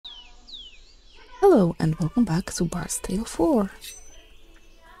Hello and welcome back to Bard's Tale 4.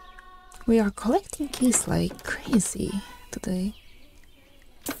 We are collecting keys like crazy today.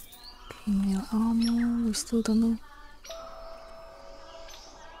 Okay, male armor, we still don't know.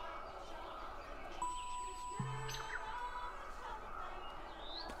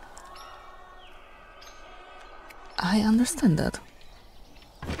 I understand that.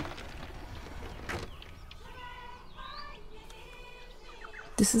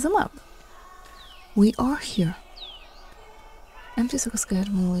 This is a map. We are here. Empty sockets get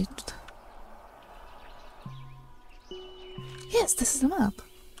removed. Yes, this is the map.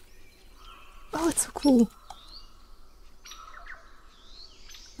 Oh, it's so cool.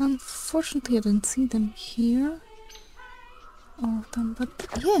 Unfortunately, I didn't see them here. All of them, but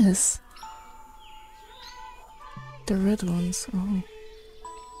yes. The red ones, oh.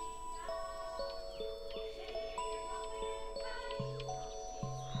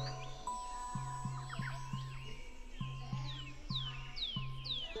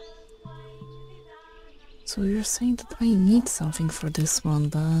 So you're saying that I need something for this one,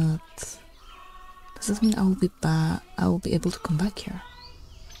 but does that mean I will be able to come back here?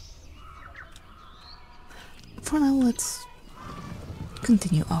 For now, let's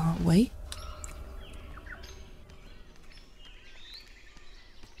continue our way.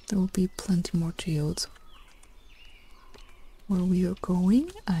 There will be plenty more geodes. Where we are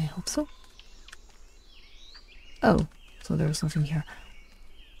going? I hope so. Oh, so there's nothing here.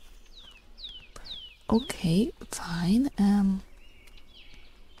 Okay, fine.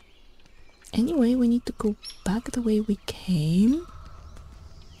 Anyway, we need to go back the way we came.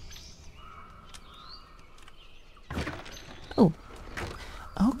 Oh,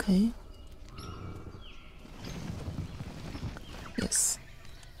 okay. Yes.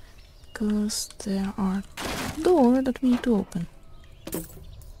 Because there are doors that we need to open.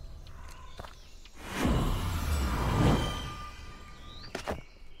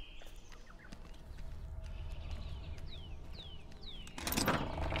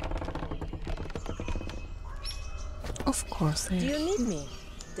 Of course, Do you need me?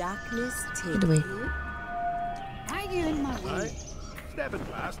 Darkness take by the way. you? Are you in my way? Aye. Stepping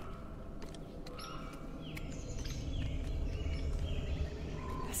fast.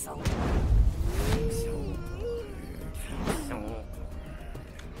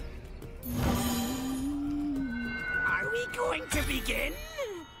 Are we going to begin?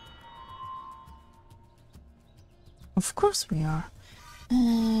 Of course we are.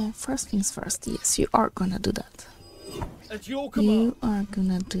 First things first, yes, you are gonna do that. At your command. You are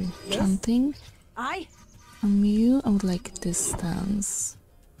gonna do chanting. Aye. From you, I would like distance.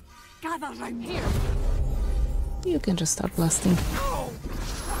 Gather round here. You can just start blasting.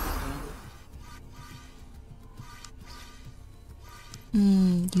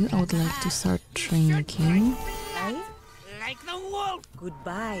 You, I would like to start drinking. Aye. Like the wolf.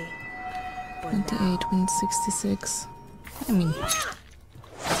 Goodbye. 28 wins 66. I mean,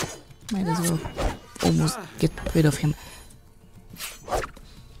 might as well almost get rid of him.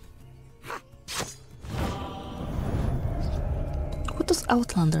 What does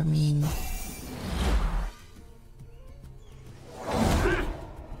Outlander mean?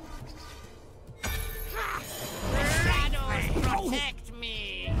 Shadows protect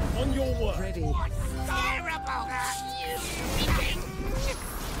me. On your word. Ready. Terrible.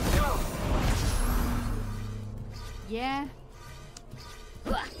 Yeah.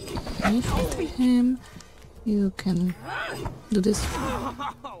 You shoot him. You can do this.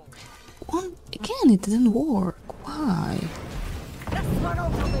 One again, it didn't work. Why? This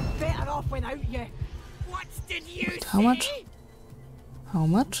world will be better off without you. What did you Wait, how much? How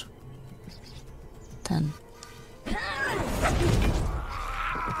much? 10.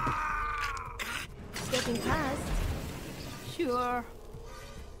 Stepping past. Sure.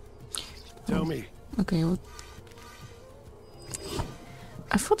 Tell me. Okay, well,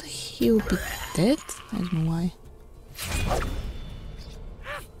 I thought he would be dead. I don't know why.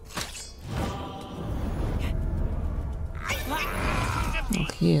 Oh,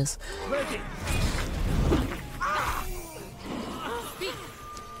 he is. Ready.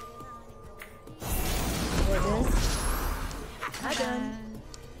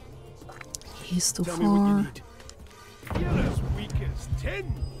 He's too Tell me what you far. need. You're as weak as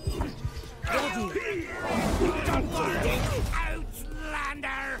tin.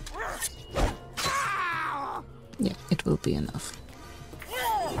 Outlander! Yeah, it will be enough.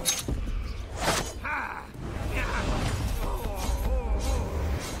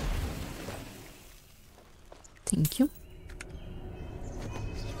 Thank you.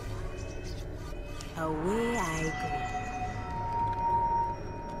 Away I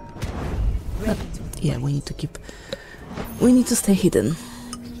But yeah, we need to keep. We need to stay hidden.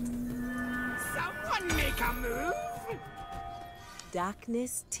 Someone make a move.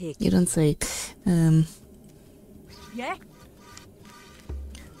 Darkness take. You don't say. Yeah.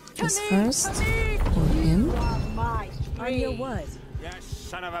 This first for him. You are my On your prey. word. Yes,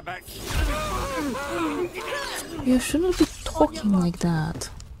 son of a bitch. You shouldn't be talking like that.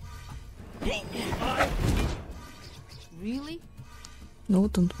 Really? No,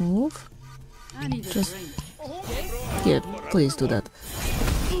 don't move. I need a Just- drink. Yeah, please do that.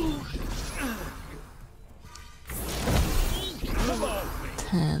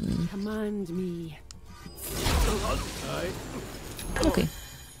 Ten. Command me. Okay.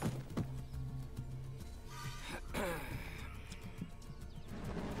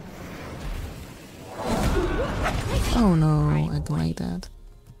 Oh no, I don't like that.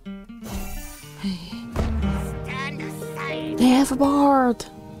 Hey. Stand aside. They have a bard!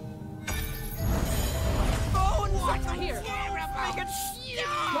 Bones are here.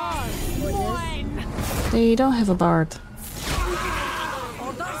 Mine. They don't have a bard.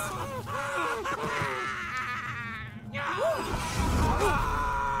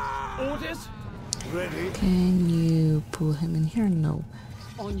 Orders? Ready? Can you pull him in here? No.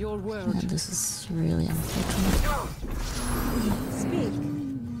 On your word. And this is really unfortunate. Speak.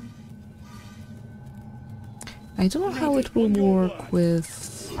 I don't know how it will work with...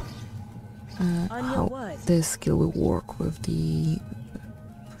 On your how word. this skill will work with the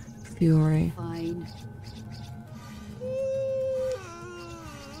Fury. Fine.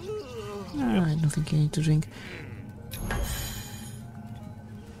 I don't think you need to drink.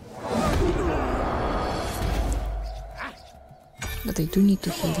 But I do need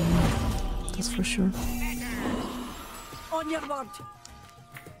to heal him. That's for sure. On your word.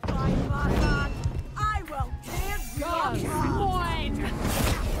 I'm a man. I will tear you mine.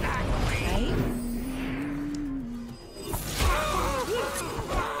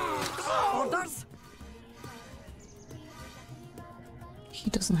 Orders. He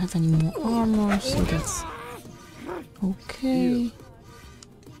doesn't have any more armor, so that's okay.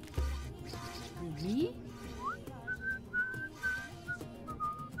 Me?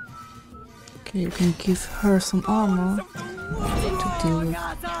 Okay, you can give her some armor to deal with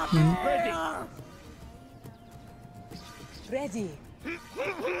him. Ready.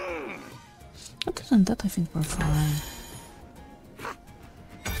 Other than that, I think we're fine.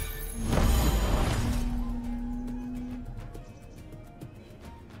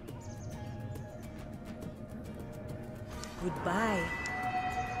 Goodbye.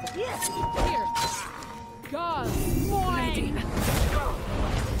 Here. God, mine.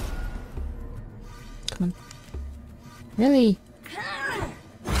 Come on. Really?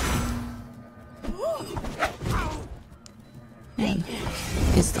 And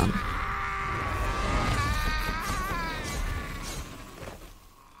it's done.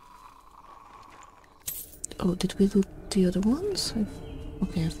 Oh, did we do the other ones?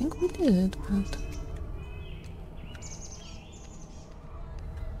 Okay, I think we did, but...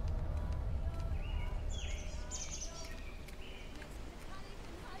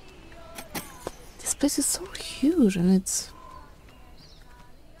 This place is so huge and it's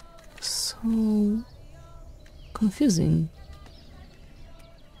so confusing.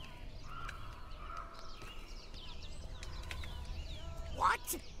 What?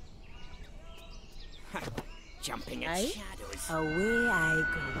 Jumping at Aye. shadows. Away I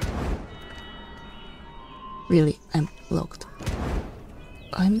go. Really, I'm locked.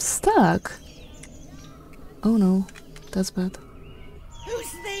 I'm stuck. Oh no, that's bad.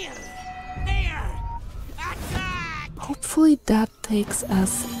 Who's there? There! Attack! Hopefully that takes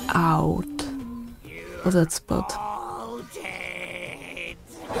us out of that spot. All dead.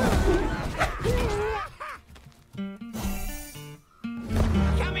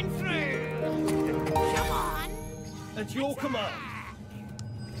 Coming through. Come on. At your command.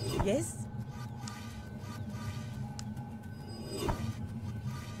 Yes?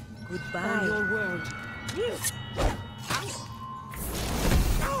 Goodbye. Your word.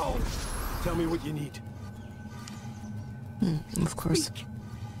 Tell me what you need. Of course.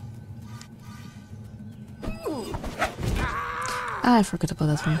 I forgot about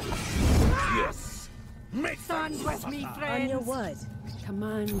that one. Yes. Make Stand with me, On friends. your word.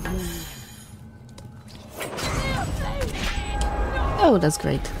 Command me. Oh, that's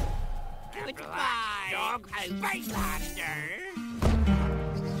great. Goodbye, dog Bylander.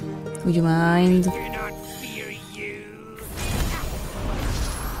 Would you mind? Do not fear you.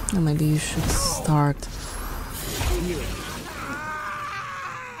 Or maybe you should start.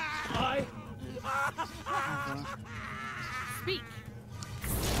 I. Speak.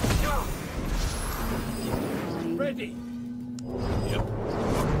 Ready. Yep.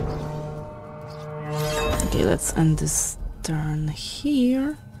 Okay, let's end this turn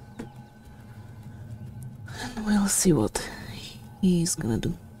here. And we'll see what he's gonna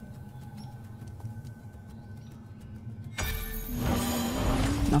do.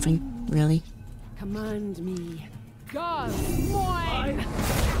 Nothing, really. Command me. God, mine!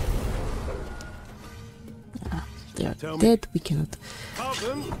 They are Tell me. dead. We cannot. Have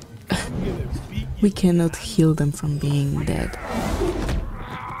them. I'm gonna beat you. We cannot heal them from being dead.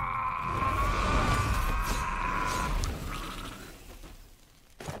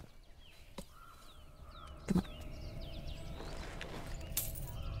 Come on.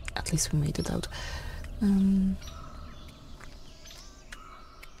 At least we made it out.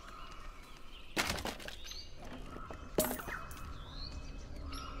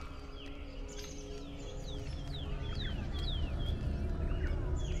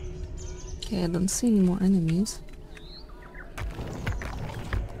 Okay, I don't see any more enemies.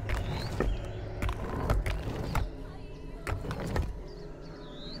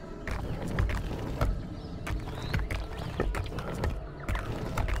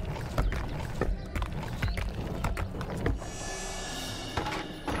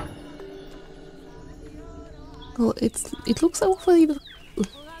 Well, it looks awfully.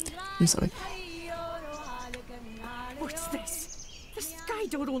 I'm sorry. What's this? The sky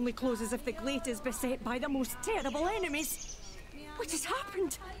door only closes if the glade is beset by the most terrible enemies. What has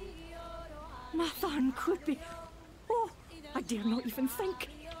happened? Mathan could be. Oh, I dare not even think.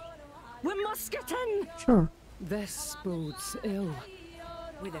 We must get in. Sure. This bodes ill.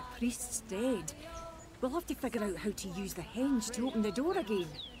 With the priests dead, we'll have to figure out how to use the henge to open the door again.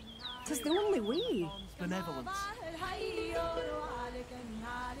 'Tis the only way. Benevolence.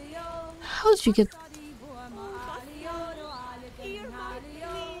 How did you get?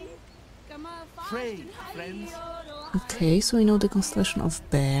 Pray, friends. Okay, so we know the constellation of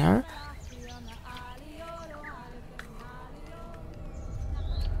Bear.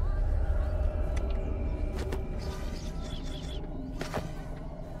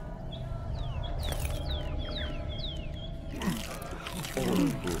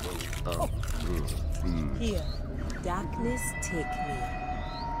 Here, darkness, take me.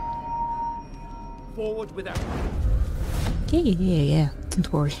 Forward without. Yeah.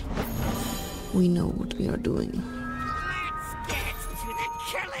 Don't worry. We know what we are doing. Let's get to the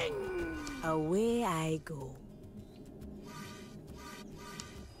killing. Away I go.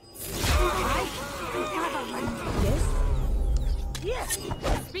 Yes? Yes.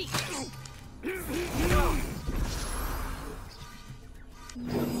 Speak.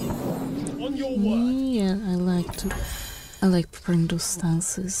 On your word. Yeah, I like preparing those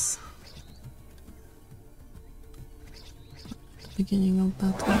stances. Beginning of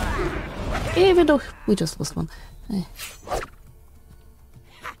battle. Even though we just lost one.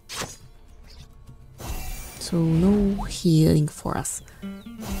 So no healing for us.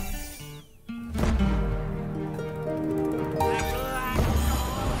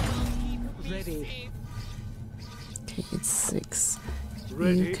 Ready. Okay, it's 6.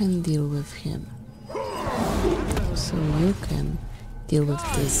 Ready. You can deal with him. So you can deal with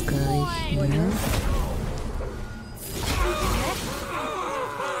this guy here.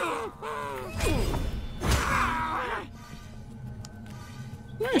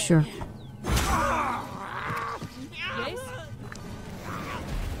 Yeah, sure. Yes.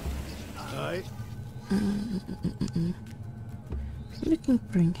 Aye. We can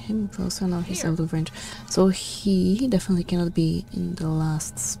bring him closer. Now he's out of range. So he definitely cannot be in the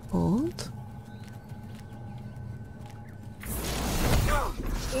last spot.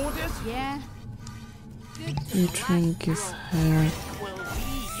 Orders. Yeah. You try and give her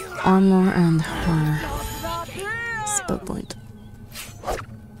armor and her spell point.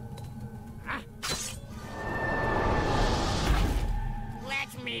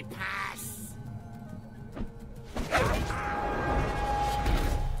 Let me pass.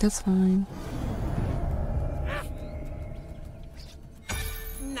 That's fine.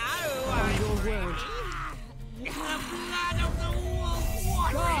 Now I'm your word. The blood of the wolf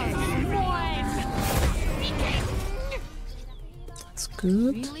waters. That's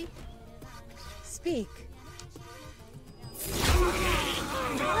good. Really? Speak.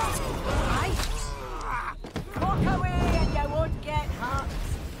 Walk away and you won't get hurt.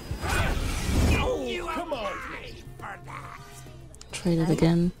 You Come on. for that. Trade it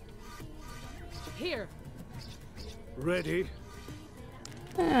again. Here. Ready.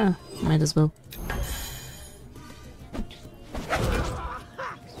 Yeah, might as well.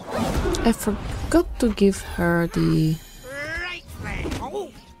 I forgot to give her the Right then.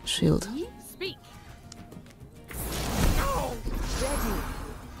 Oh. shield. Speak. Ready.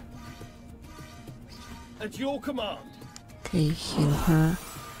 At your command. Okay, heal her.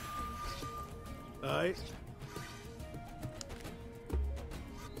 Aye.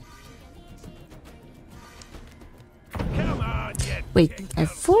 Come on, you Wait, I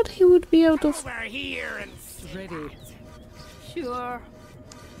thought he would be out of... over here and Ready. Sure.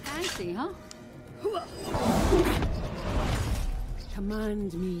 Fancy, huh?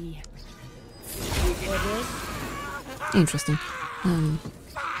 Command me. Orders. Interesting.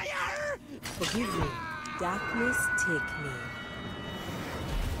 Forgive me. Darkness, take me.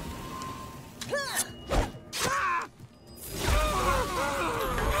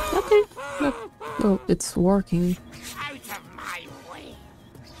 Okay. Well, it's working. out of my way.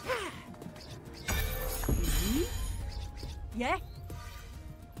 Yeah?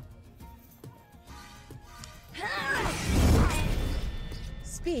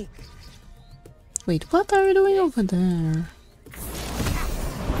 Speak. Wait, what are you doing over there?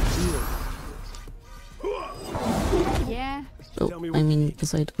 Yeah. Oh, Tell me I what mean,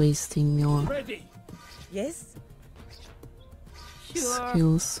 besides wasting your Ready. Yes? Sure.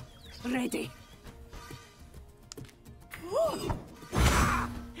 skills. Ready.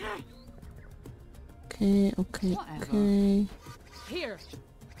 Okay, okay, Whatever. okay. Here.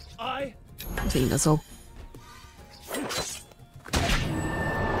 I. I think that's all.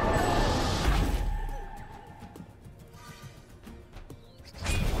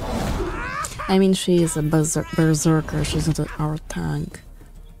 I mean, she is a berserker, she's not our tank.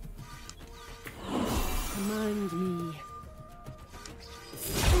 Command me.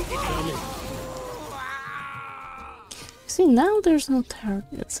 See, now there's no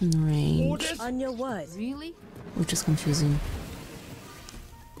targets in range, Orders. On your word. Really? which is confusing.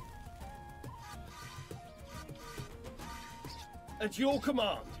 At your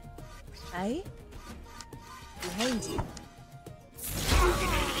command. Aye? Behind you.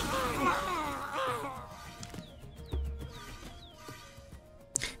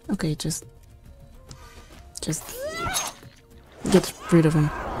 Okay, just get rid of him.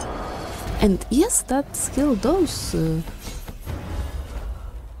 And yes, that skill does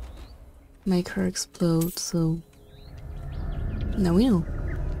make her explode, so now we know.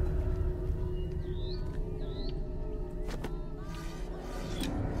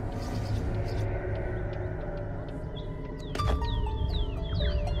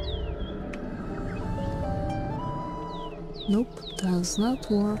 Nope, does not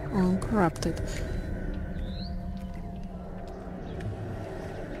work on corrupted.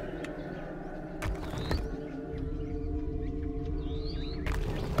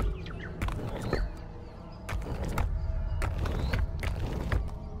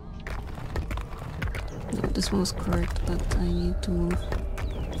 No, this one was correct, but I need to move.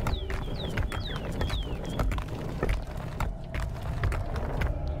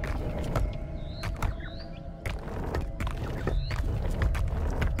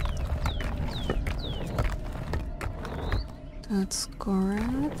 That's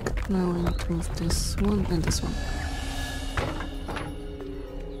correct. Now I need to move this one and this one.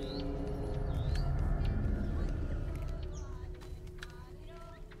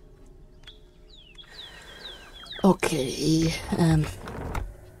 Okay,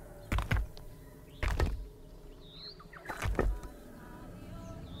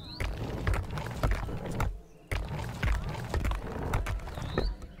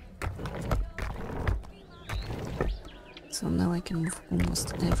 so now I can move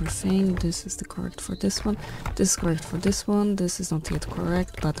almost everything. This is the correct for this one. This is correct for this one. This is not yet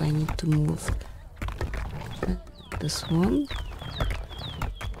correct, but I need to move this one.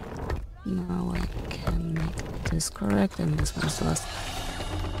 Now I can make this correct, and this one is the last.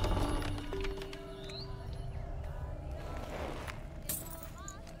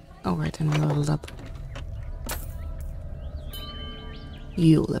 Alright, and we leveled up.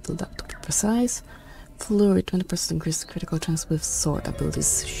 You leveled up, to be precise. Flurry, 20% increased critical chance with sword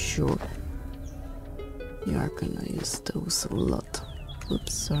abilities, sure. You are gonna use those a lot.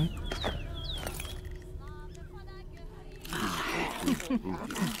 Oops, sorry.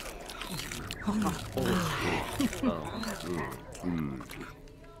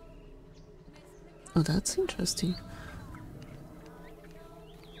 Oh, that's interesting.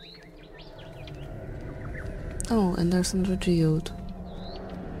 Oh, and there's another geode.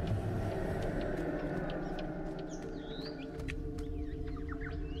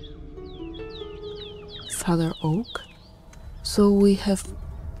 Father Oak. So we have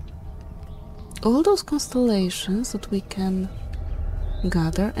all those constellations that we can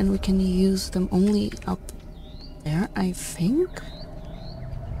gather, and we can use them only up there, I think.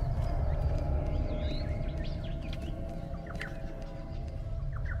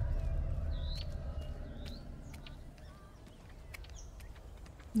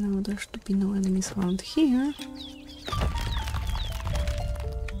 No, there should be no enemies around here.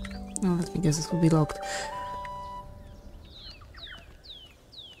 No, let me guess, this will be locked.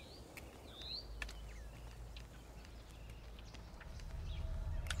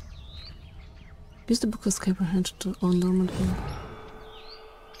 Use the book of escape hand to on normal here.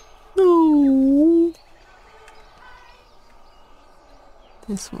 No.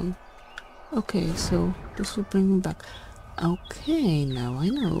 This one. Okay, so this will bring me back. Okay, now I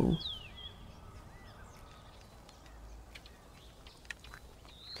know.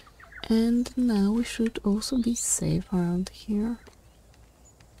 And now we should also be safe around here.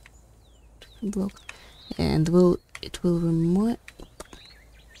 Block. And it will remain.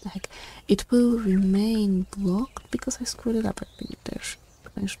 Heck, it will remain blocked because I screwed it up. I think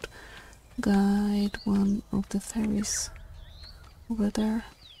I should guide one of the fairies over there.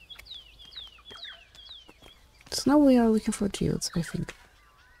 So now we are looking for geodes, I think.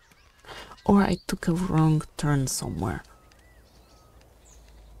 Or I took a wrong turn somewhere.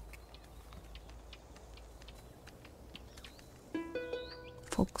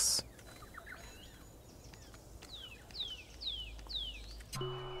 Fox.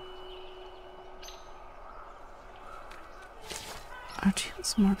 Are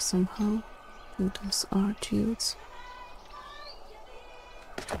geodes marked somehow? I think those are geodes.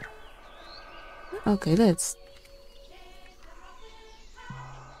 Okay, let's...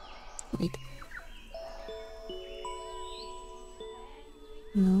 Wait.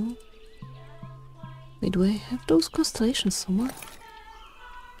 No. Wait, do I have those constellations somewhere?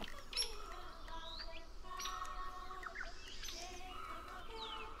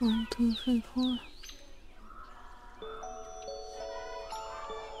 One, two, three, four.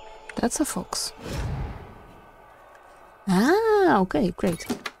 That's a fox. Ah, okay, great.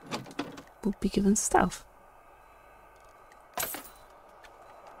 We'll be given stuff.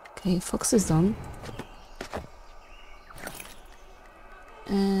 Okay, fox is done.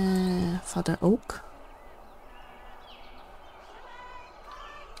 Father Oak.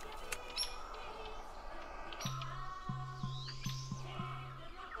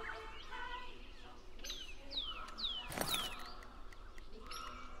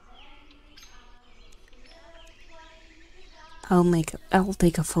 I'll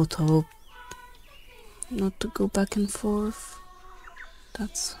take a photo. Not to go back and forth.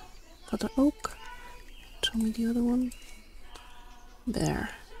 That's Father Oak. Show me the other one. There.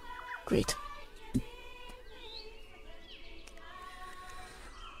 Great.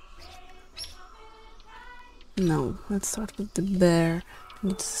 Now, let's start with the bear.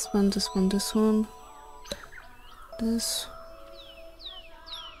 Need this one, this one, this one. This.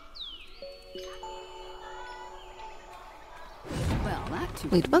 Well, that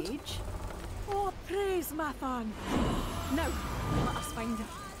took Wait, an what? age. Oh, praise Mathan. Now, let us find her.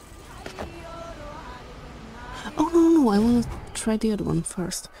 Oh no, I want to try the other one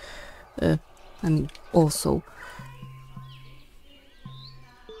first. I mean, also.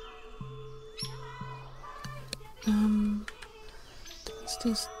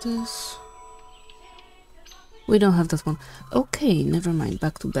 This. We don't have that one. Okay, never mind.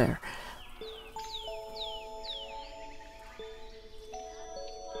 Back to bear.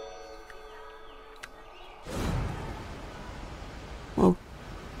 Well,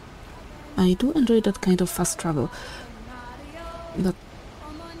 I do enjoy that kind of fast travel, but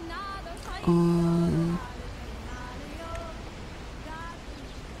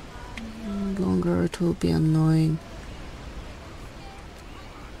longer it will be annoying.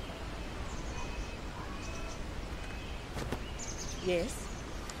 Yes,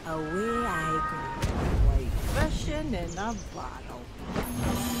 away I go. Like fishing in a bottle.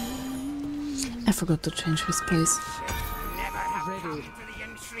 I forgot to change his place. Never have come to the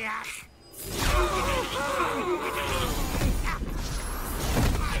Intriac.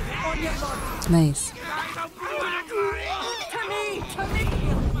 Nice. To me,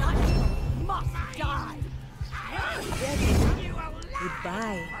 you must die.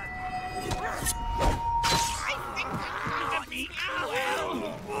 Goodbye.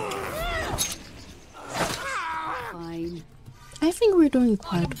 Fine. I think we're doing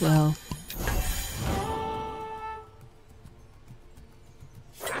quite well.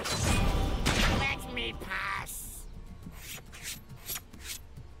 Let me pass.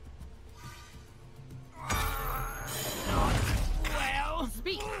 Well,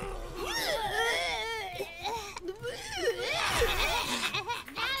 Speak.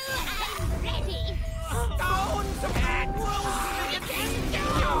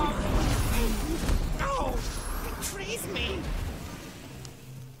 no, betrays me.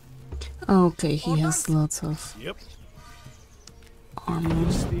 Okay, he has lots of... Yep.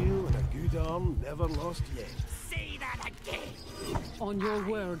 armor. Steel and a good arm never lost yet. Say that again. On your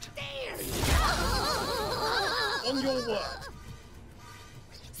word. There. On your word.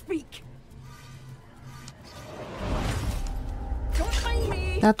 Speak. Don't mind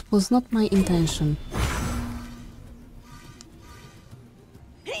me. That was not my intention.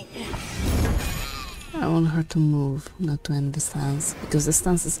 I want her to move, not to end the stance, because the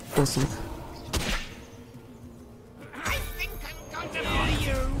stance is awesome. I think I'm going to do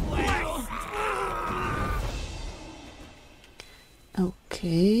you well.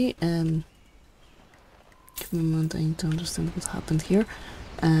 Okay, give me a moment, I need to understand what happened here.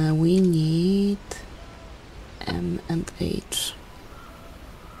 We need M and H.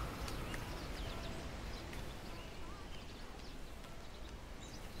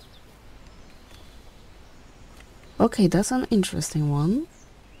 Okay, that's an interesting one.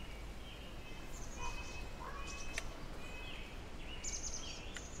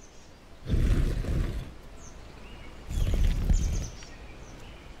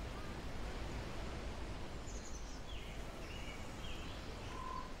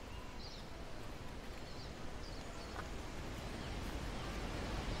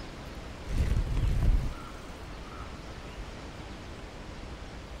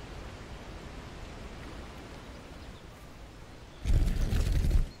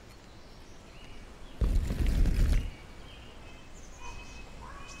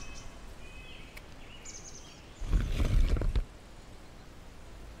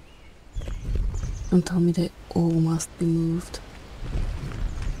 Don't tell me they all must be moved.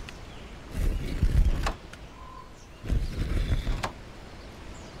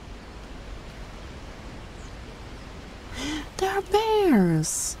 There are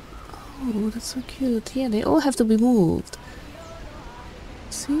bears! Oh, that's so cute. Yeah, they all have to be moved.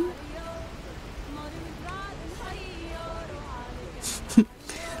 See?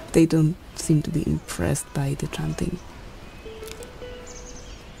 They don't seem to be impressed by the chanting.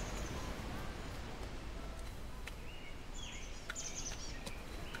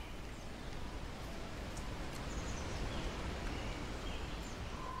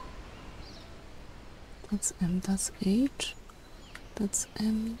 That's M, that's H. That's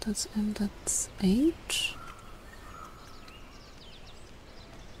M, that's M, that's H.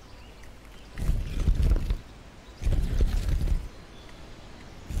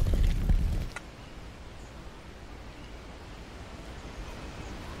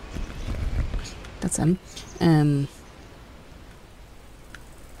 That's M.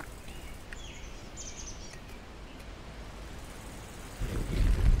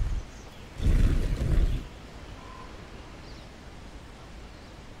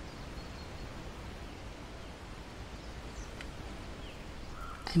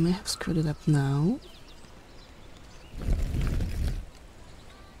 I may have screwed it up now.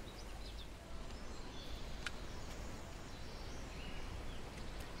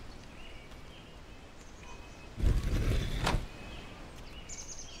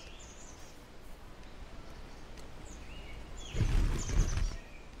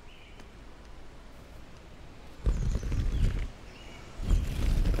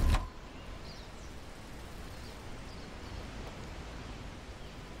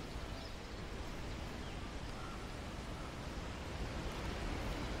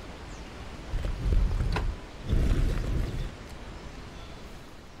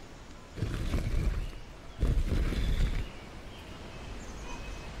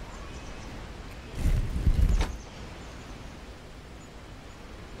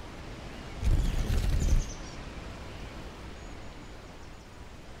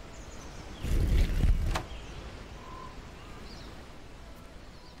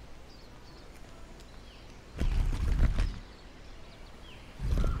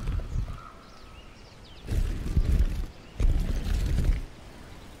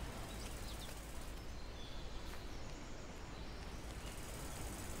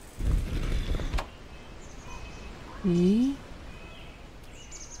 Okay.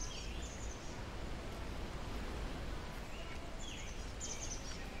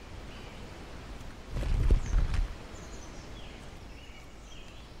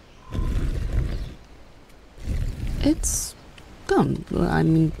 It's done. I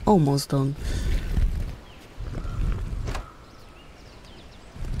mean, almost done.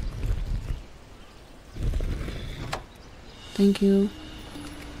 Thank you.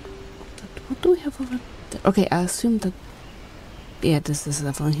 But what do we have over there? Okay, I assume that... Yeah, this is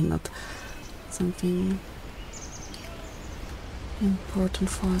definitely not something important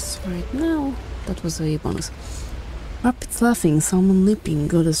for us right now. That was a bonus. Rapid laughing, salmon leaping,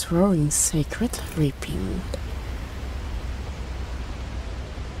 goddess roaring, sacred reaping.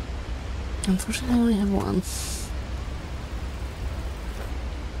 Unfortunately, I only have one.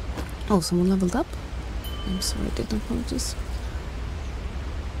 Oh, someone leveled up? I'm sorry, I didn't notice.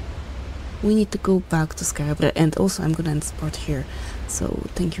 We need to go back to Skybre, and also I'm gonna end support here. So,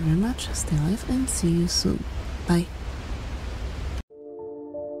 thank you very much, stay alive, and see you soon. Bye.